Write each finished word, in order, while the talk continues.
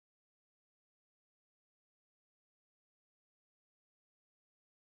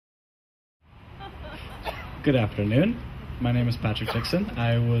Good afternoon. My name is Patrick Dixon.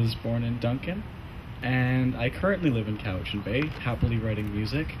 I was born in Duncan, and I currently live in Cowichan Bay, happily writing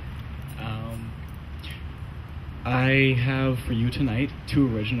music. I have for you tonight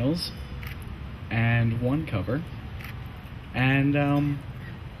 2 originals and 1 cover. And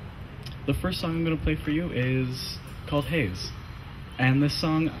the first song I'm going to play for you is called Haze. And this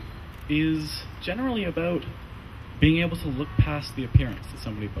song is generally about being able to look past the appearance that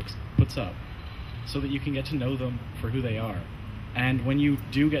somebody puts up, so that you can get to know them for who they are. And when you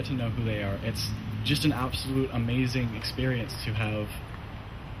do get to know who they are, it's just an absolute amazing experience to have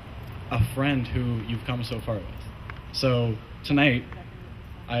a friend who you've come so far with. So tonight,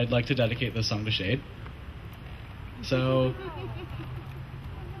 I'd like to dedicate this song to Shade. So,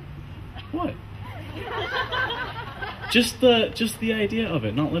 what? Just the idea of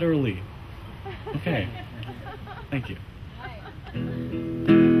it, not literally. Okay. Thank you.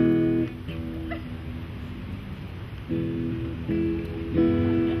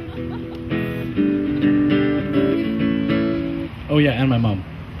 Oh yeah, and my mom.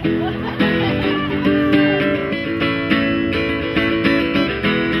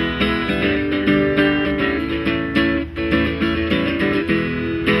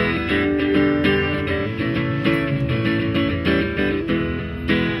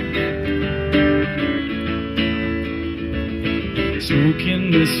 Smoke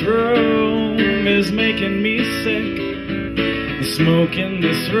in this room is making me sick. The smoke in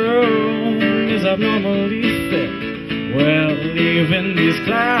this room is abnormally thick. Well, even these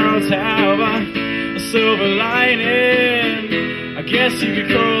clouds have a silver lining. I guess you could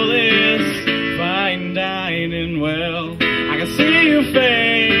call this fine dining. Well, I can see your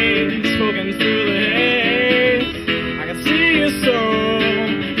face poking through the haze. I can see you so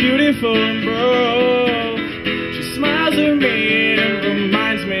beautiful and broke. She smiles at me and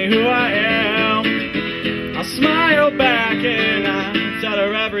reminds me who I am. I smile back and I tell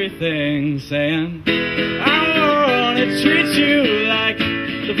her everything, saying, I wanna treat you like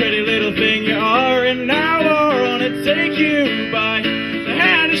the pretty little thing you are, and I wanna take you by the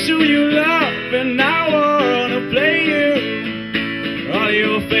hand and show you love, and I wanna play you all of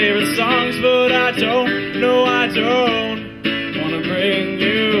your favorite songs, but I don't wanna bring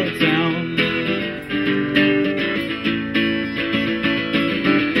you down.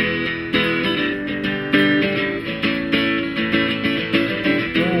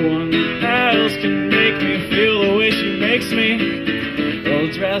 Makes me all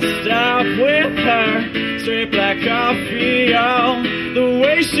dressed up with her straight black coffee, all the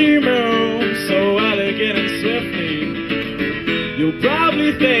way she moves so elegant and swiftly. You'll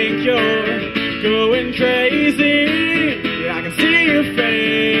probably think you're going crazy. Yeah, I can see your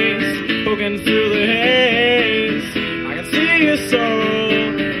face poking through the haze. I can see you so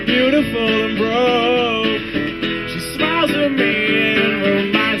beautiful and broke. She smiles at me and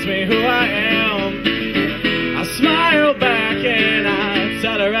reminds me who I am. Smile back and I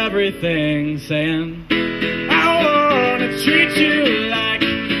tell her everything, saying, I wanna treat you like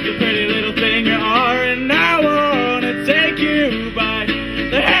the pretty little thing you are, and I wanna take you by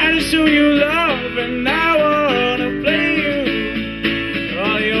the hand and show you love, and I wanna play you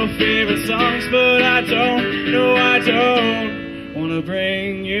all your favorite songs, but I don't wanna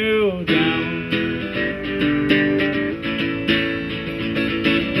bring you down.